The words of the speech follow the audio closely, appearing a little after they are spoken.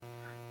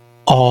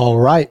All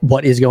right.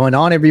 What is going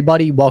on,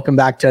 everybody? Welcome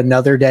back to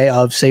another day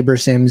of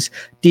SaberSim's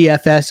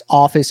DFS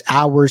office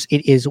hours.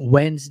 It is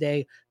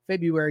Wednesday,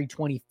 February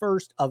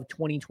 21st of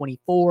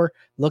 2024.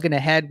 Looking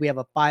ahead, we have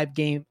a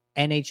 5-game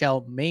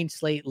NHL main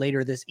slate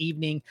later this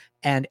evening,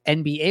 and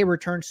NBA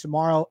returns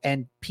tomorrow,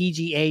 and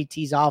PGA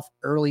tees off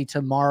early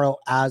tomorrow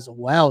as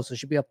well. So it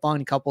should be a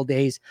fun couple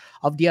days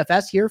of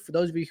DFS here. For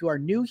those of you who are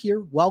new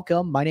here,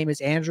 welcome. My name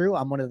is Andrew.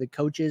 I'm one of the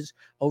coaches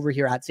over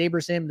here at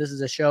SaberSim. This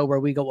is a show where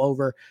we go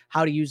over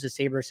how to use the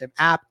SaberSim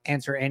app,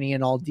 answer any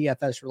and all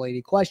DFS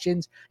related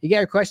questions. You get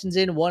your questions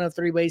in one of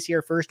three ways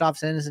here. First off,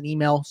 send us an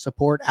email,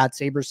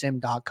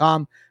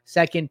 support@sabersim.com.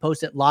 Second,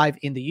 post it live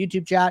in the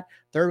YouTube chat.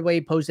 Third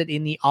way, post it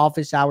in the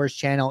office hours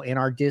channel in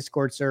our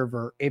Discord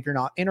server. If you're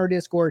not in our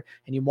Discord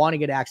and you want to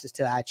get access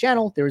to that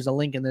channel, there is a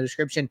link in the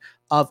description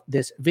of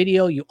this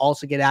video. You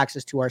also get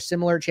access to our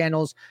similar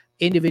channels,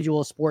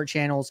 individual sport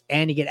channels,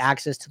 and you get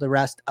access to the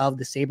rest of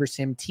the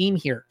SaberSim team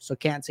here. So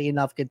can't say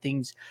enough good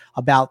things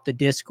about the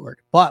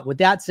Discord. But with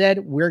that said,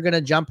 we're going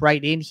to jump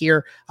right in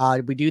here.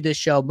 We do this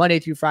show Monday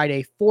through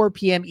Friday, 4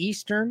 p.m.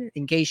 Eastern.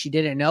 In case you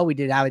didn't know, we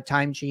did have a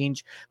time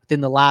change within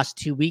the last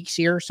 2 weeks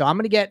here. So I'm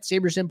going to get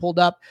SaberSim pulled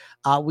up.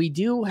 We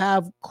do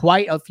have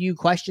quite a few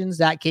questions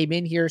that came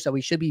in here, so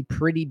we should be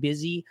pretty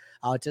busy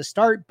to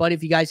start. But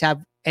if you guys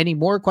have any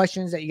more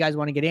questions that you guys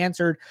want to get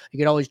answered, you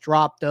can always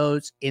drop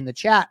those in the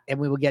chat, and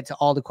we will get to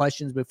all the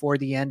questions before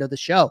the end of the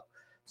show.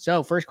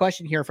 So first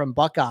question here from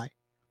Buckeye.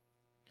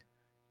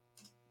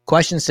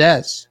 Question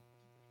says,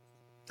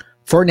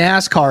 for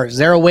NASCAR, is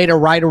there a way to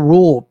write a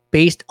rule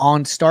based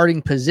on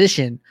starting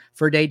position?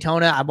 For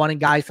Daytona, I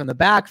wanted guys from the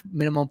back,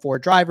 minimum 4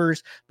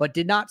 drivers, but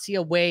did not see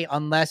a way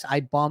unless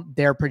I bumped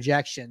their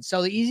projection.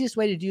 So the easiest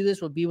way to do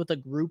this would be with a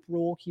group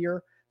rule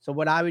here. So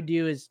what I would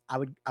do is I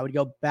would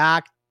go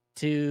back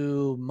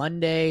to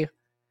Monday,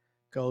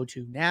 go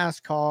to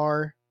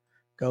NASCAR,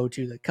 go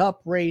to the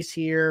Cup race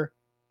here.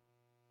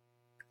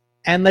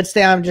 And let's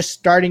say I'm just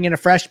starting in a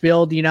fresh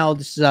build.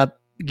 This is a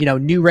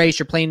new race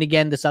you're playing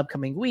again this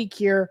upcoming week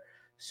here.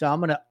 So I'm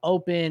going to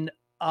open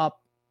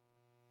up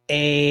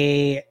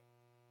a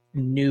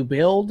new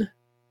build.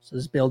 So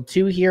this is build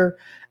 2 here.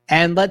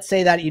 And let's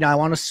say that, I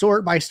want to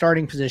sort by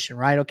starting position,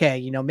 right?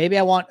 Okay. Maybe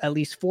I want at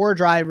least 4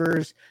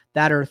 drivers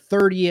that are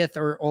 30th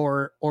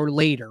or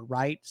later,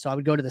 right? So I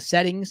would go to the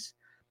settings.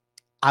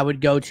 I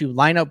would go to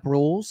lineup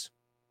rules.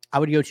 I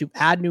would go to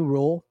add new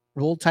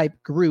rule type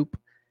group,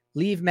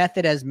 leave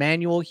method as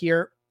manual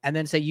here, and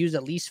then say use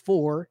at least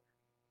 4.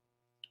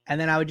 And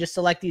then I would just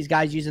select these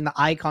guys using the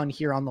icon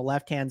here on the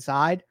left-hand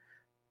side.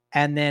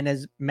 And then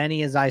as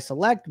many as I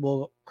select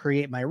will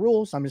create my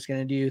rules. So I'm just going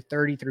to do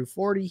 30 through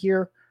 40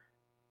 here.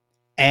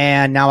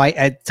 And now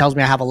it tells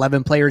me I have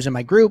 11 players in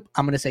my group.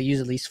 I'm going to say use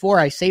at least 4.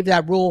 I save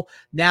that rule.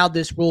 Now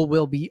this rule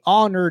will be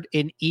honored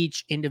in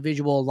each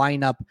individual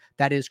lineup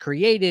that is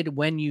created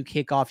when you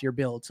kick off your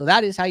build. So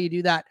that is how you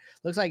do that.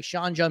 Looks like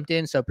Sean jumped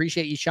in. So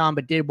appreciate you, Sean,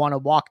 but did want to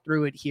walk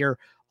through it here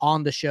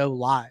on the show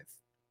live.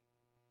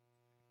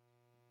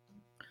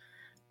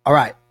 All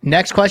right.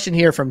 Next question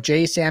here from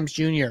Jay Sams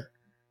Jr.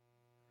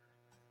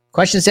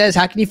 Question says,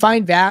 how can you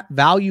find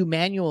value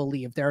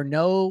manually if there are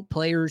no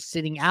players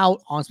sitting out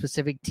on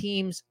specific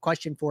teams?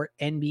 Question for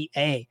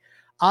NBA.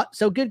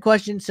 So good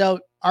question.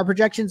 So our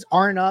projections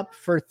aren't up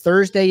for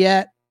Thursday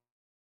yet.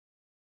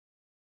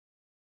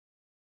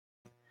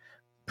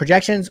 So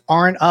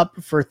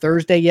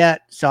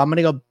I'm going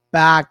to go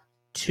back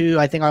to,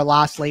 I think our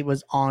last slate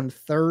was on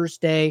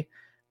Thursday,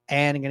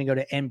 and I'm going to go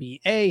to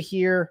NBA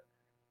here.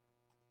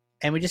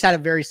 And we just had a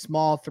very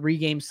small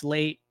 3-game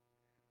slate.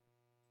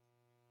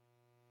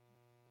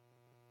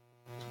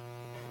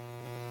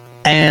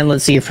 And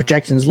let's see if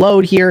projections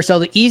load here. So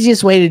the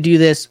easiest way to do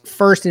this,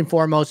 first and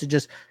foremost, is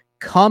just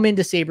come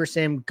into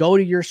SaberSim, go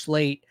to your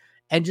slate,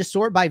 and just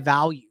sort by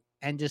value.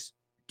 And just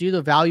do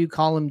the value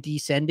column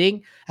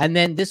descending. And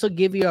then this will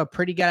give you a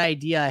pretty good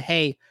idea,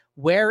 hey,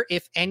 where,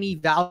 if any,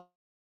 value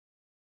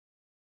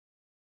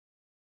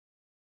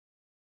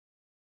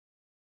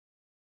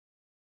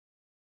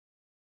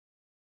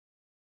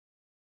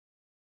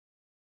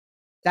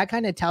that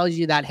kind of tells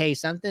you that, hey,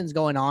 something's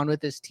going on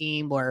with this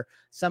team where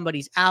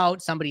somebody's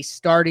out, somebody's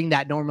starting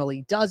that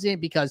normally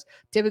doesn't, because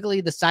typically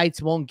the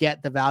sites won't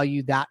get the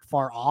value that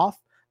far off.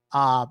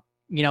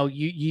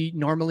 You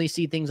normally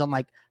see things on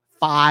like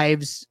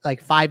 5s,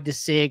 like 5 to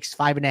 6,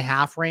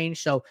 5.5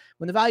 range. So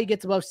when the value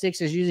gets above 6,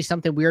 there's usually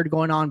something weird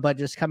going on, but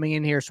just coming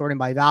in here, sorting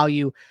by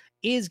value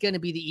is going to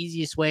be the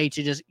easiest way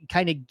to just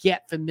kind of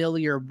get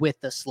familiar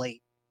with the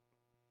slate.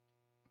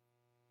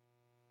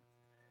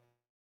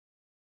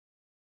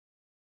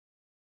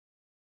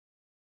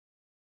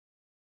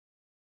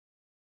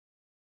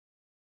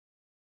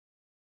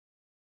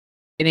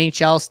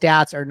 NHL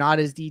stats are not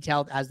as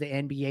detailed as the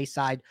NBA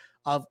side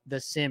of the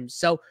Sims.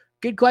 So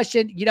good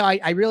question.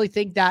 I really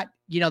think that,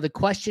 the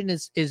question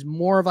is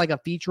more of like a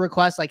feature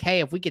request. Like, hey,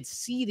 if we could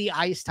see the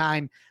ice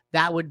time,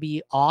 that would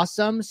be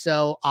awesome.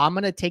 So I'm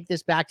going to take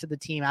this back to the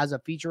team as a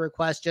feature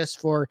request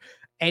just for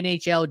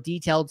NHL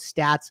detailed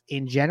stats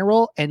in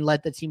general, and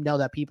let the team know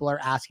that people are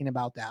asking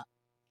about that.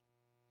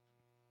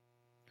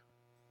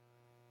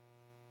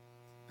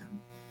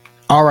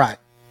 All right.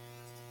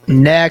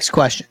 Next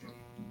question.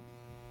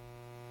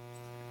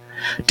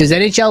 Does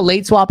NHL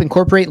late swap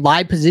incorporate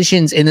live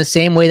positions in the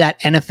same way that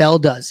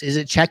NFL does? Is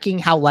it checking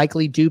how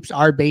likely dupes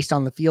are based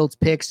on the field's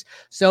picks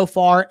so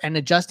far and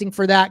adjusting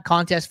for that?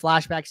 Contest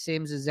flashback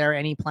sims, is there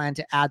any plan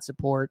to add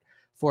support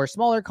for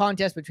smaller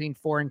contests between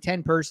 4 and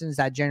 10 persons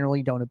that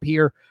generally don't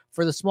appear?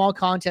 For the small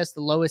contest,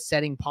 the lowest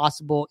setting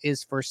possible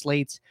is for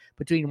slates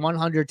between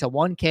 100 to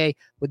 1K.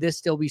 Would this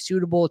still be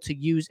suitable to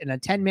use in a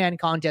 10-man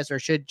contest, or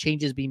should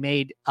changes be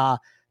made?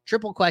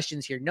 Triple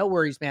questions here. No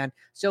worries, man.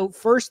 So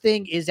first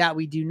thing is that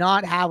we do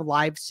not have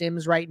live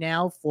sims right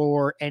now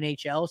for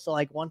NHL. So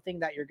like one thing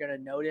that you're going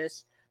to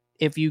notice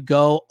if you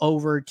go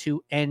over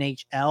to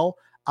NHL,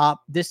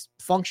 this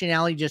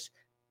functionality just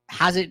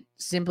hasn't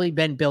simply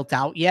been built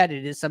out yet.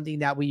 It is something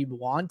that we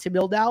want to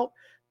build out.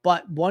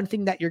 But one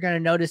thing that you're going to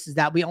notice is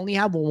that we only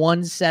have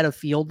one set of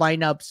field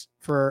lineups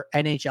for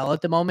NHL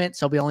at the moment.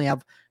 So we only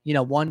have,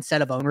 one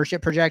set of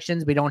ownership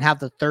projections. We don't have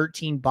the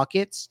 13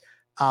 buckets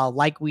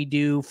like we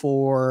do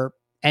for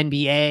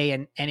NBA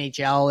and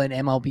NHL and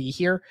MLB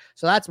here.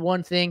 So that's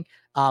one thing.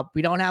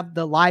 We don't have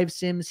the live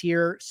sims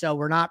here. So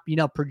we're not,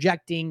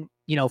 projecting,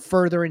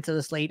 further into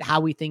the slate how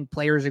we think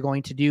players are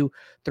going to do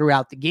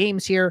throughout the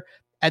games here.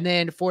 And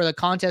then for the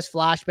contest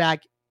flashback,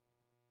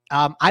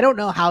 I don't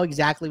know how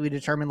exactly we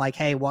determine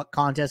hey, what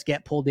contests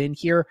get pulled in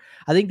here.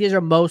 I think these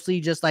are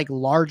mostly just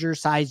larger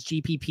size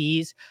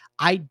GPPs.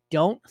 I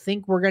don't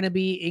think we're going to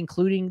be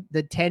including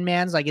the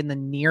 10-mans in the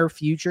near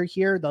future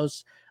here.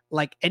 Those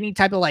any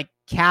type of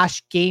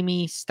cash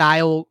gamey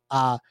style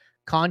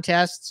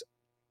contests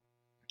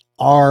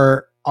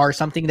are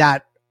something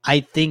that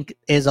I think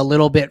is a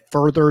little bit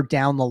further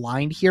down the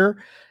line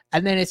here.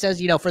 And then it says,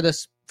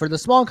 for the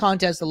small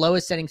contest, the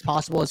lowest settings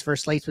possible is for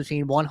slates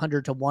between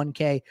 100 to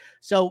 1K.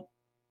 So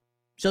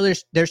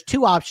there's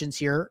two options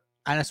here.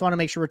 I just want to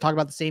make sure we're talking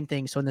about the same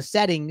thing. So in the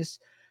settings,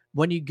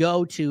 when you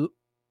go to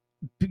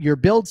your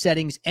build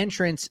settings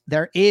entrance,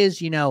 there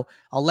is,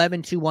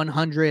 11 to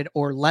 100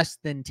 or less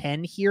than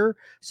 10 here.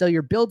 So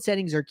your build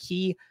settings are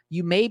key.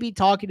 You may be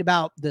talking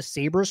about the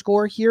Saber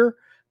score here,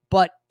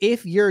 but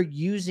if you're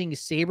using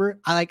Saber,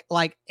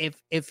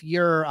 if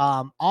you're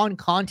on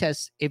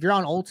contests, if you're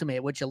on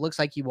Ultimate, which it looks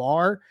like you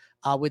are,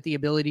 with the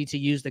ability to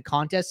use the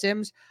contest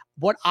sims,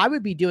 what I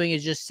would be doing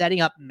is just setting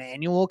up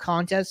manual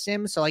contest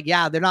sims. So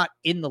they're not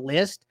in the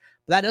list,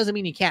 but that doesn't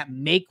mean you can't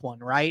make one,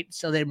 right?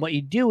 So then what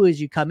you do is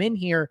you come in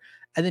here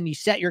and then you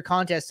set your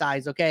contest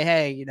size. Okay,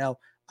 hey,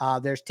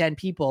 there's 10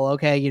 people.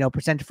 Okay,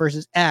 percent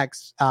versus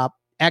X,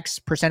 X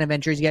percent of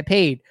entries get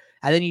paid.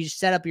 And then you just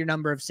set up your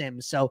number of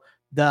sims. So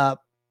the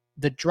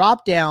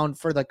drop down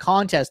for the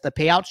contest, the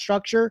payout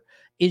structure,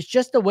 is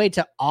just a way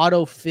to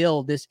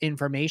autofill this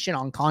information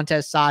on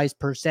contest size,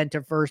 percent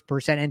of first,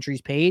 percent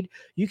entries paid.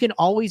 You can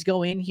always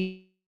go in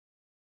here.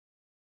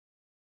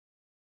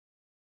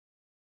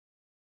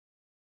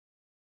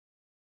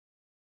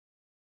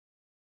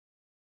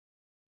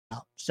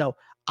 So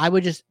I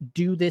would just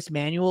do this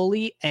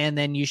manually, and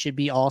then you should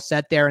be all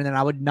set there. And then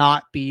I would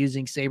not be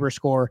using Saber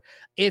Score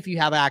if you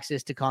have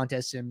access to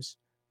contest sims.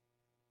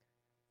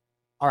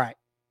 All right.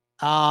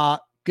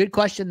 Good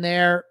question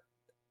there.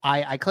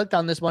 I clicked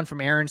on this one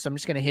from Aaron, so I'm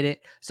just going to hit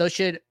it. So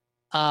should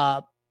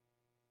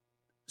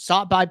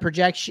sort by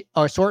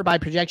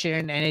projection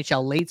in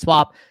NHL late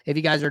swap if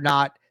you guys are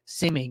not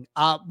simming?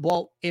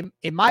 Well, in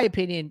my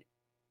opinion,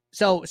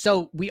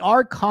 so we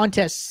are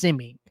contest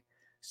simming.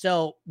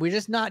 So we're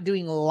just not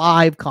doing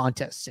live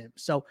contest sims.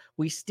 So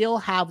we still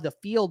have the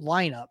field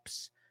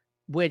lineups,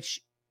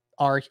 which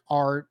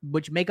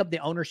make up the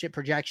ownership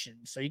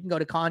projections. So you can go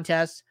to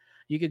contests,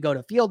 you could go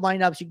to field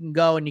lineups, you can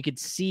go and you could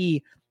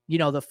see,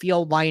 the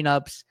field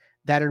lineups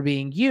that are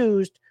being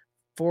used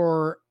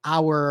for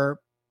our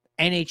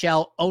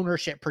NHL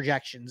ownership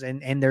projections.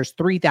 And there's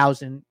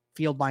 3,000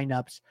 field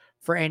lineups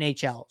for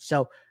NHL.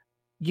 So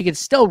you can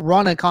still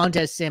run a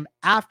contest sim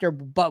after,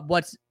 but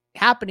what's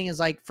happening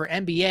is for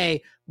NBA,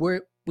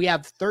 we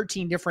have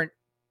 13 different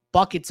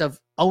buckets of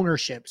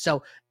ownership.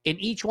 So in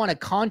each one, a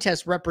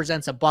contest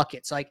represents a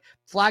bucket. So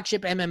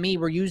flagship MME,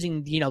 we're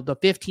using, the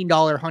 $15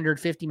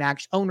 150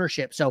 max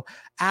ownership. So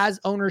as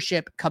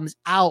ownership comes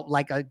out,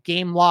 a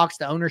game locks,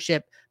 the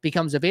ownership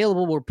becomes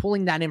available. We're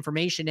pulling that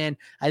information in,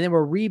 and then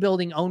we're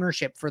rebuilding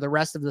ownership for the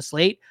rest of the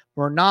slate.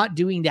 We're not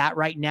doing that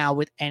right now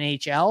with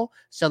NHL.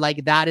 So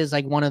that is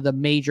one of the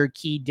major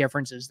key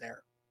differences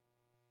there.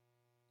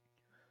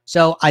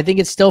 So I think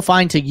it's still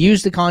fine to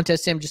use the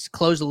contest sim just to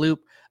close the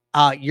loop.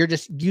 You're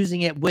just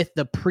using it with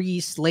the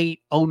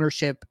pre-slate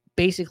ownership,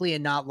 basically,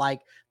 and not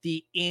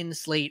the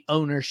in-slate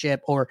ownership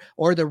or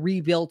the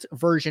rebuilt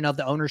version of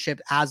the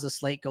ownership as the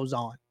slate goes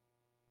on.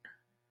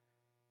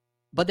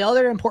 But the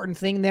other important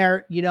thing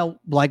there,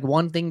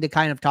 one thing to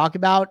kind of talk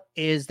about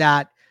is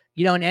that,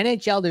 in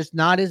NHL, there's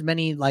not as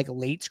many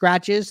late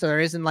scratches. So there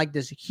isn't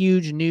this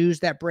huge news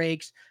that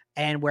breaks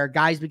and where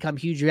guys become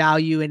huge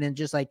value and then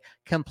just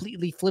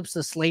completely flips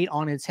the slate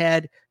on its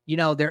head.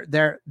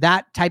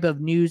 That type of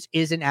news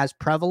isn't as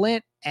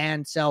prevalent.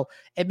 And so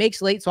it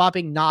makes late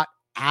swapping not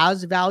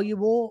as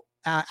valuable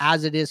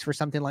as it is for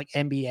something like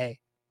NBA.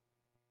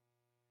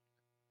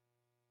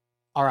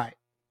 All right.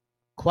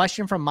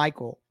 Question from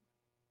Michael.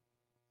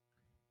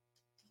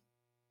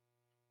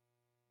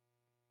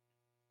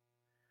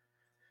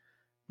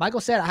 Michael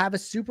said, I have a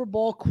Super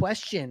Bowl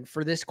question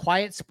for this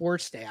quiet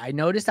sports day. I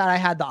noticed that I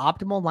had the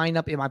optimal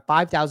lineup in my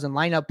 5,000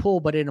 lineup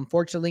pool, but it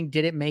unfortunately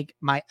didn't make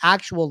my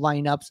actual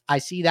lineups. I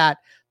see that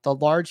the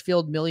large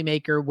field Millie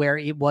Maker, where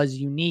it was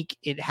unique,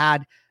 it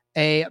had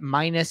a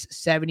minus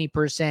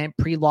 70%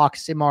 pre-lock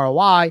sim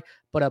ROI,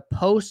 but a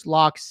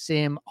post-lock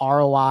sim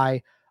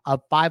ROI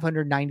of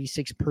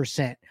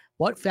 596%.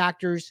 What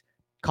factors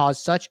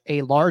cause such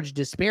a large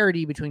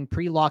disparity between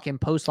pre-lock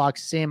and post-lock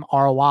sim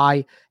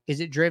ROI? Is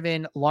it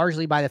driven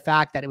largely by the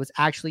fact that it was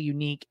actually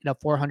unique in a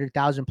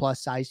 400,000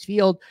 plus size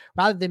field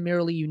rather than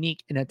merely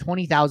unique in a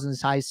 20,000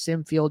 size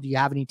sim field? Do you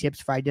have any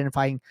tips for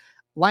identifying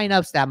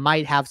lineups that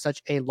might have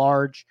such a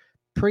large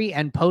pre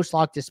and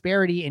post-lock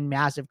disparity in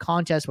massive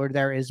contests where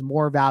there is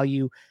more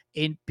value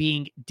in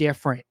being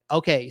different?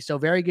 Okay, so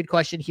very good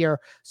question here.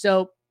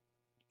 So,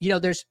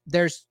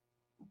 there's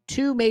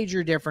two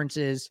major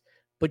differences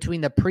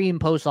between the pre and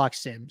post lock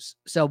sims.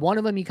 So one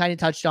of them you kind of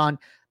touched on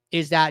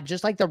is that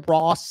just like the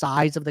raw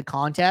size of the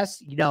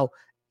contest,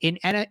 in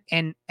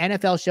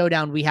NFL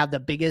Showdown, we have the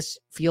biggest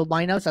field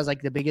lineups as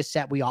like the biggest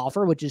set we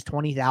offer, which is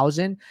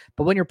 20,000.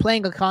 But when you're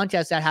playing a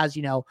contest that has,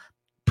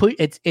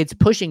 it's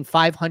pushing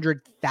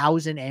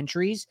 500,000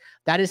 entries,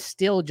 that is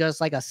still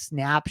just like a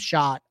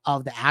snapshot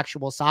of the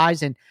actual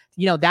size. And,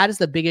 that is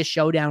the biggest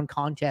showdown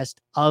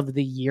contest of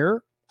the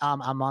year.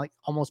 I'm like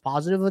almost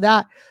positive of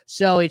that.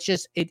 So it's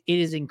just, it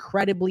is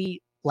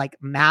incredibly like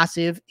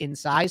massive in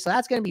size. So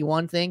that's going to be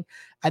one thing.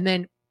 And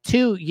then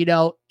two,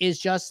 is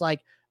just like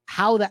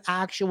how the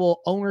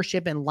actual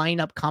ownership and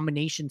lineup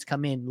combinations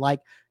come in. Like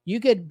you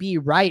could be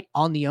right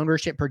on the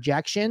ownership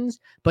projections,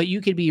 but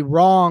you could be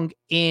wrong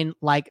in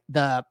like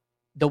the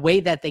way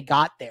that they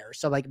got there.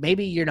 So like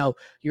maybe,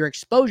 your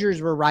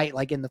exposures were right,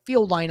 like in the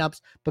field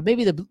lineups, but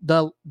maybe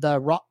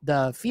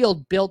the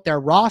field built their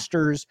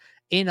rosters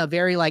in a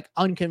very like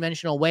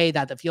unconventional way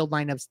that the field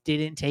lineups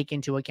didn't take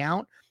into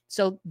account.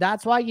 So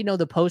that's why,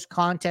 the post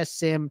contest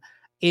sim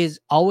is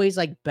always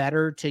like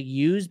better to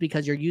use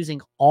because you're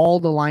using all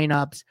the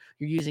lineups.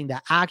 You're using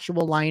the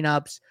actual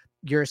lineups.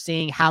 You're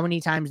seeing how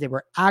many times they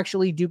were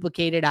actually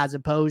duplicated as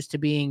opposed to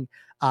being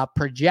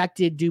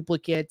projected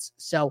duplicates.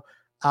 So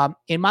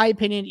in my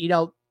opinion,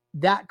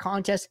 that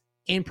contest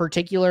in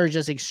particular is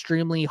just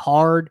extremely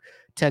hard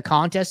to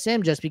contest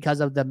sim just because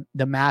of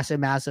the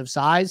massive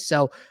size.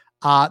 So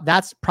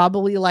that's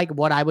probably like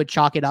what I would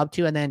chalk it up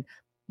to. And then,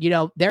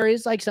 there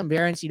is like some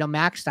variance.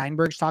 Max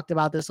Steinberg's talked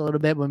about this a little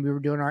bit when we were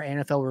doing our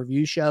NFL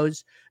review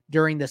shows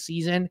during the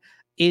season,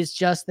 is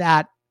just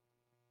that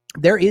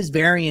there is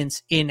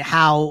variance in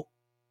how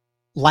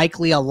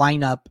likely a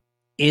lineup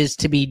is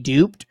to be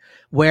duped,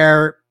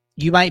 where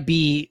you might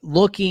be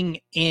looking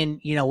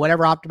in,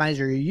 whatever optimizer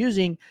you're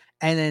using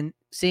and then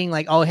seeing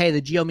like, oh, hey, the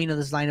geo mean of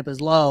this lineup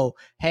is low.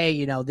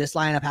 Hey, this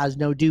lineup has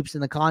no dupes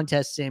in the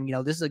contest sim.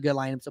 This is a good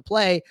lineup to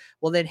play.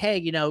 Well, then,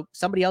 hey,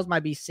 somebody else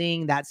might be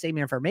seeing that same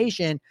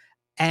information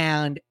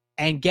and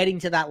getting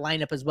to that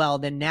lineup as well.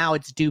 Then now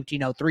it's duped,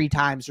 3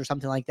 times or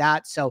something like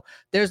that. So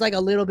there's like a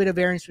little bit of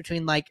variance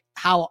between like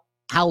how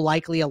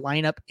likely a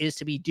lineup is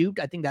to be duped.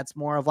 I think that's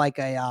more of like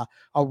a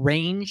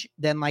range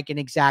than like an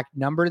exact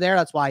number there.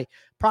 That's why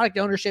product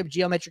ownership,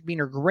 geometric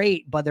mean are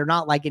great, but they're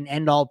not like an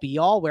end all be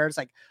all where it's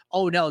like,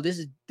 oh no,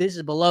 this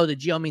is below the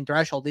geo mean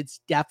threshold.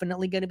 It's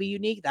definitely going to be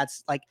unique.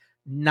 That's like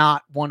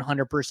not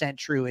 100%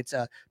 true. It's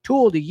a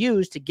tool to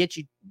use to get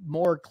you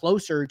more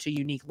closer to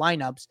unique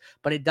lineups,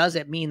 but it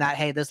doesn't mean that,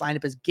 hey, this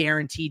lineup is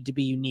guaranteed to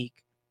be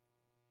unique.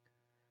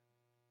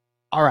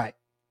 All right.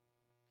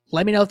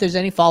 Let me know if there's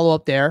any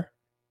follow-up there.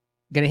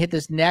 Going to hit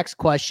this next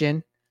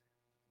question.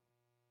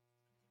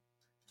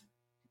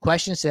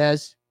 Question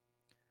says,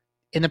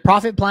 in the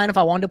profit plan, if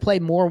I wanted to play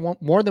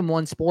more than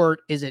one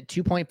sport, is it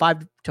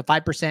 2.5 to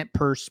 5%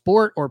 per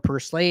sport or per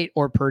slate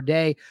or per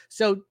day?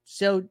 So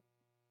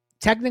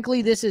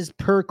technically this is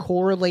per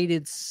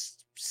correlated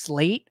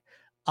slate,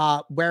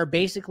 where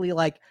basically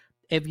like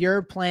if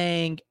you're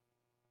playing,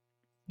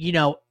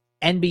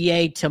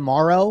 NBA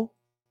tomorrow,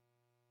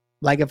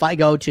 like if I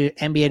go to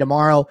NBA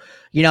tomorrow,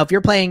 if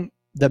you're playing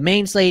the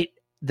main slate,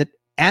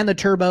 and the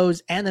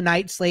turbos and the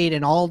night slate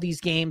and all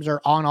these games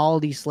are on all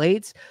these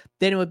slates,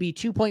 then it would be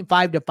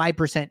 2.5 to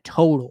 5%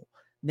 total.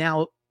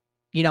 Now,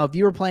 if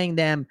you were playing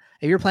them,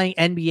 if you're playing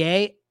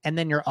NBA and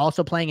then you're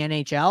also playing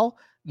NHL,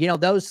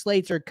 those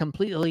slates are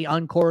completely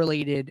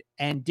uncorrelated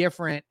and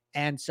different.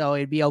 And so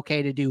it'd be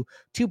okay to do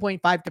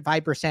 2.5 to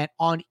 5%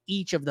 on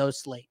each of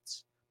those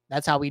slates.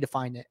 That's how we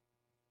define it.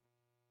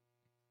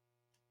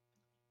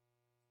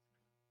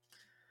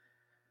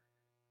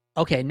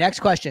 Okay,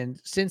 next question.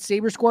 Since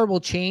SaberScore will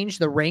change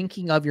the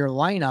ranking of your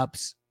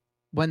lineups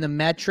when the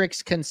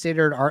metrics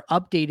considered are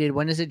updated,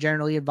 when is it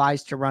generally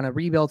advised to run a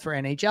rebuild for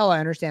NHL? I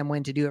understand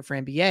when to do it for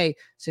NBA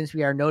since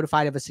we are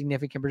notified of a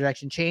significant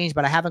projection change,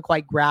 but I haven't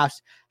quite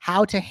grasped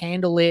how to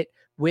handle it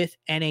with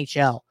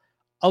NHL.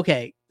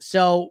 Okay,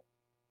 so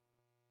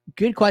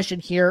good question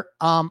here.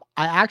 I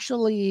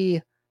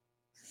actually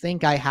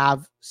think I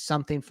have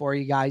something for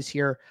you guys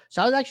here.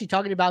 So I was actually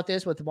talking about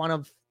this with one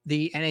of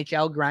the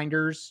NHL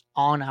grinders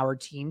on our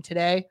team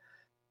today.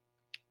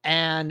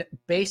 And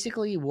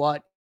basically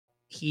what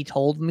he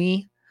told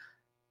me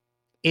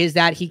is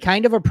that he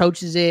kind of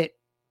approaches it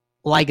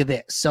like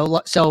this.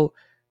 So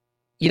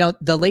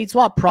the late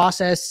swap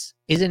process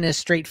isn't as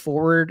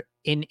straightforward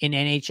in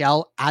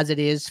NHL as it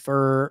is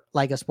for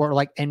like a sport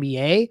like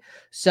NBA.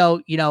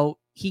 So,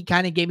 he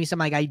kind of gave me some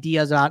like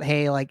ideas about,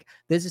 hey, like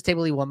this is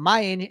typically what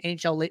my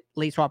NHL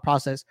late swap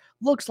process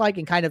looks like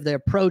and kind of the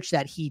approach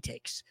that he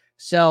takes.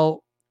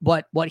 So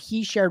what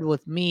he shared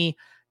with me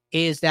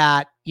is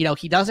that,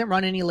 he doesn't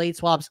run any late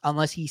swaps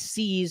unless he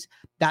sees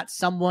that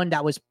someone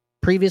that was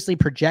previously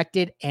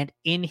projected and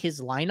in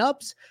his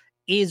lineups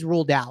is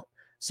ruled out.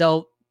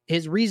 So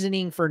his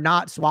reasoning for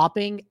not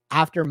swapping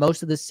after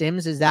most of the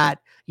sims is that,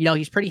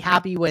 he's pretty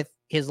happy with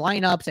his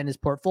lineups and his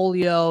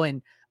portfolio.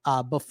 And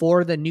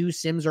before the new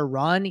sims are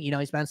run,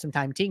 he spends some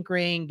time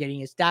tinkering, getting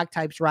his stack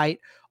types right,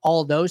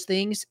 all those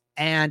things.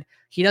 And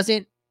he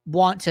doesn't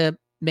want to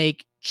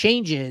make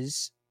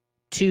changes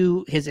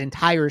to his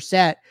entire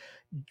set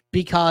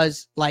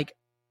because like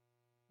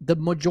the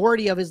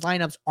majority of his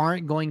lineups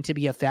aren't going to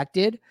be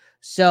affected.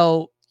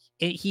 So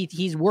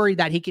he's worried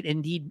that he could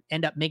indeed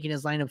end up making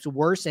his lineups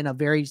worse in a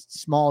very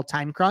small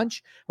time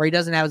crunch where he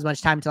doesn't have as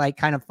much time to like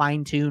kind of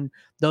fine tune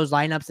those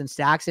lineups and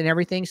stacks and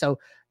everything. So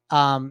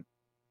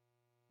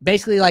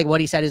basically like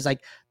what he said is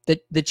like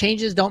the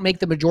changes don't make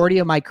the majority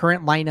of my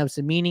current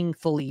lineups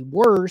meaningfully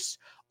worse,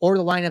 or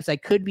the lineups I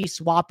could be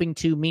swapping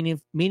to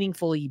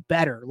meaningfully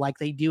better like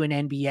they do in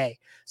NBA.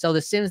 So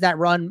the sims that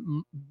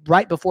run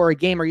right before a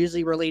game are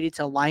usually related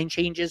to line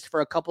changes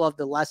for a couple of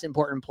the less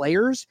important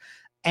players.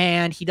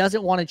 And he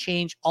doesn't want to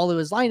change all of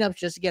his lineups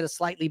just to get a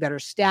slightly better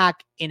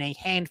stack in a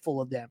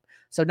handful of them.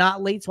 So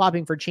not late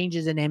swapping for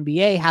changes in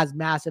NBA has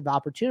massive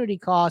opportunity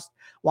cost,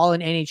 while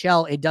in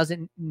NHL, it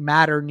doesn't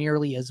matter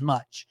nearly as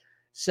much.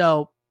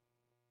 So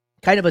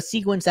kind of a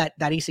sequence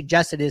that he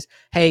suggested is,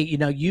 hey,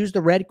 use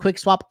the red quick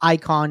swap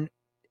icon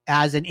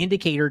as an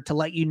indicator to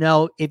let you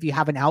know if you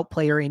have an out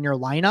player in your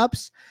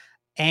lineups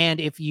and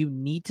if you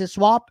need to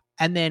swap.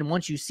 And then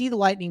once you see the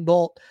lightning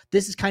bolt,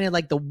 this is kind of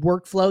like the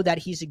workflow that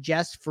he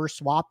suggests for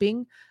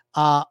swapping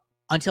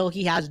until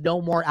he has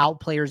no more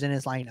out players in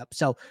his lineup.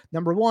 So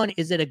number one,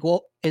 is it a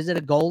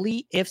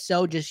goalie? If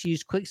so, just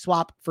use quick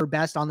swap for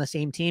best on the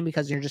same team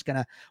because you're just going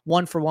to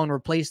 1-for-1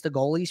 replace the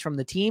goalies from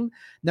the team.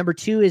 Number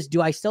two is,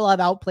 do I still have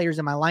out players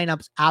in my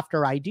lineups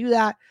after I do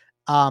that?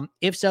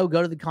 If so,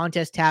 go to the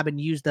contest tab and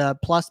use the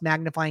plus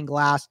magnifying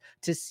glass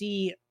to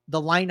see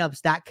the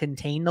lineups that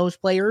contain those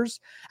players.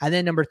 And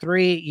then number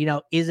three,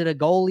 is it a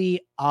goalie?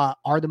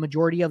 Are the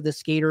majority of the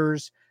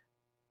skaters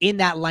in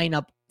that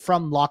lineup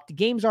from locked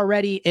games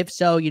already? If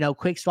so,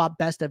 quick swap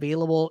best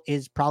available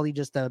is probably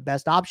just the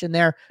best option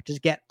there.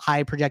 Just get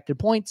high projected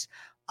points.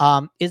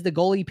 Is the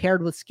goalie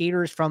paired with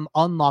skaters from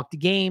unlocked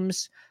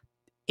games?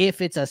 If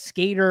it's a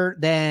skater,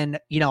 then,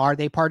 are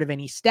they part of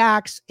any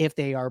stacks? If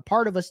they are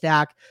part of a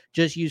stack,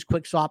 just use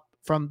quick swap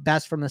from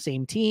best from the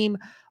same team.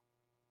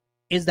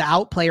 Is the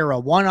out player a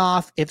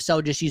one-off? If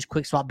so, just use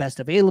quick swap best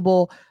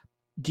available.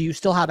 Do you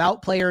still have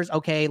out players?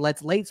 Okay,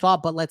 let's late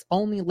swap, but let's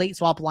only late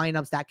swap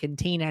lineups that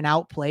contain an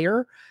out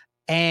player.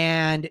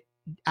 And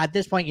at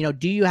this point,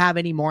 do you have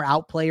any more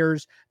out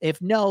players?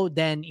 If no,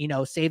 then,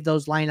 save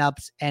those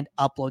lineups and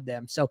upload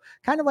them. So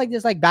kind of like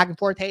this, like back and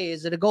forth. Hey,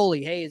 is it a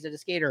goalie? Hey, is it a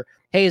skater?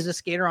 Hey, is this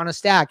skater on a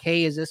stack?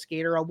 Hey, is this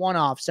skater a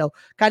one-off? So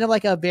kind of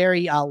like a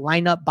very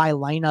lineup by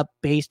lineup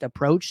based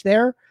approach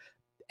there.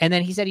 And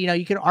then he said,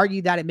 you could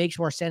argue that it makes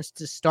more sense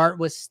to start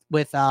with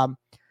the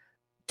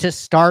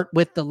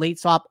late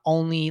swap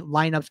only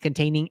lineups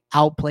containing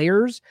out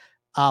players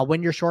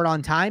when you're short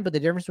on time, but the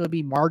difference would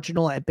be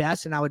marginal at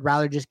best. And I would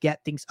rather just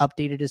get things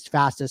updated as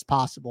fast as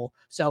possible.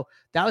 So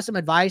that was some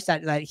advice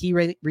that he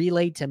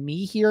relayed to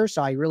me here.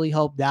 So I really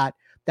hope that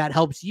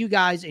helps you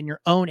guys in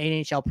your own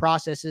NHL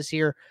processes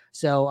here.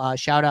 So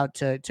shout out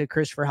to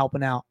Chris for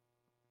helping out.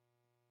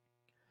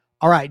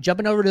 All right,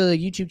 jumping over to the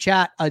YouTube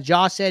chat.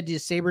 Josh said,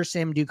 does Saber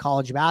Sim do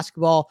college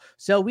basketball?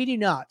 So we do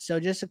not. So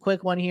just a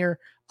quick one here.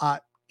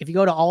 If you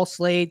go to all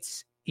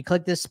slates, you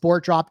click this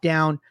sport drop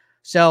down.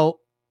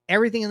 So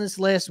everything in this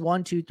list,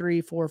 1, 2, 3,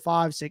 4,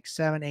 5, 6,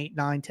 7, 8,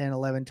 9, 10,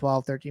 11,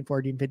 12, 13,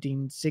 14,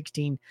 15,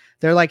 16.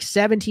 There are like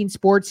 17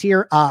 sports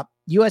here.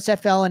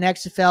 USFL and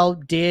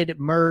XFL did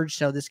merge.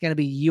 So this is going to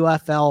be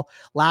UFL.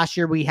 Last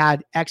year we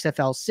had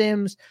XFL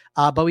Sims,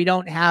 but we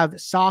don't have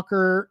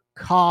soccer,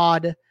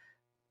 COD,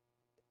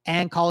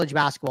 and college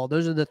basketball.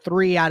 Those are the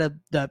 3 out of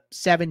the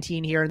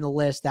 17 here in the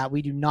list that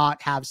we do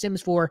not have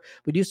Sims for.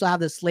 We do still have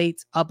the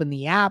slates up in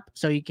the app,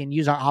 so you can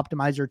use our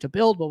optimizer to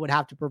build, but would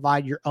have to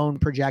provide your own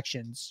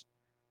projections.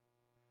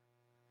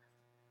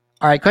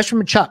 All right, question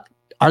from Chuck.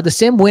 Are the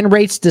Sim win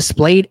rates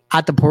displayed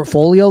at the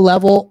portfolio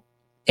level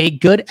a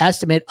good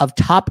estimate of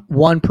top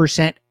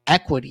 1%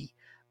 equity?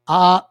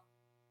 I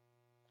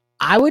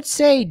would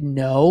say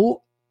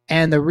no.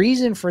 And the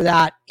reason for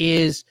that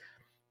is,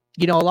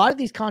 a lot of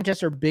these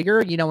contests are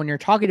bigger. When you're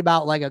talking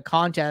about like a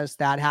contest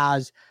that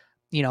has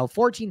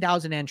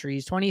 14,000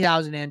 entries,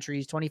 20,000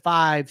 entries,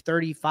 25,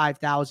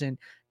 35,000,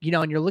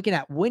 and you're looking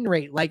at win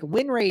rate. Like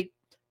win rate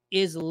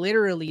is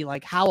literally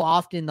like how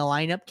often the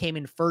lineup came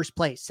in first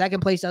place.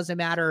 Second place doesn't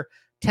matter.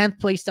 10th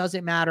place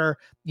doesn't matter.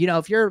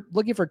 If you're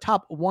looking for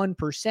top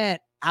 1%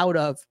 out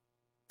of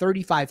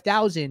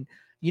 35,000,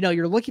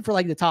 you're looking for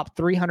like the top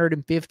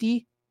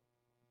 350,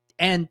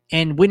 and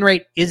win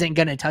rate isn't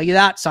going to tell you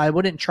that. So I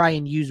wouldn't try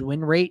and use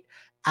win rate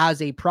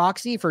as a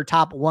proxy for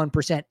top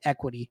 1%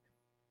 equity.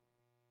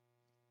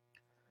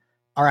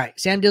 All right.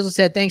 Sam Dizzle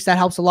said, thanks. That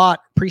helps a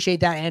lot. Appreciate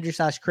that,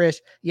 Andrew/Chris.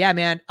 Yeah,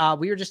 man.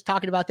 We were just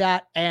talking about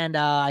that. And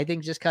I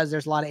think just because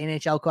there's a lot of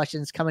NHL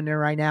questions coming in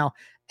right now,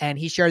 and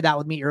he shared that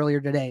with me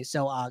earlier today.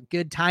 So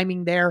good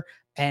timing there,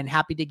 and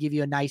happy to give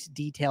you a nice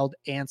detailed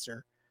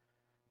answer.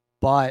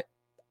 But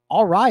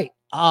all right.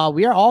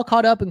 We are all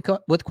caught up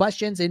with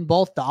questions in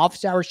both the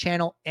Office Hours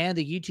channel and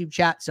the YouTube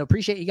chat. So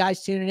appreciate you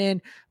guys tuning in.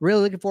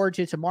 Really looking forward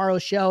to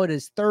tomorrow's show. It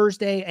is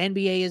Thursday.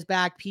 NBA is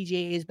back.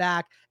 PGA is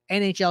back.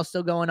 NHL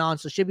still going on.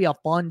 So it should be a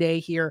fun day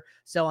here.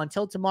 So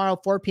until tomorrow,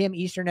 4 p.m.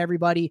 Eastern,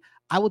 everybody,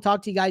 I will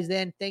talk to you guys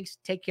then. Thanks.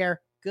 Take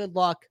care. Good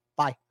luck.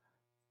 Bye.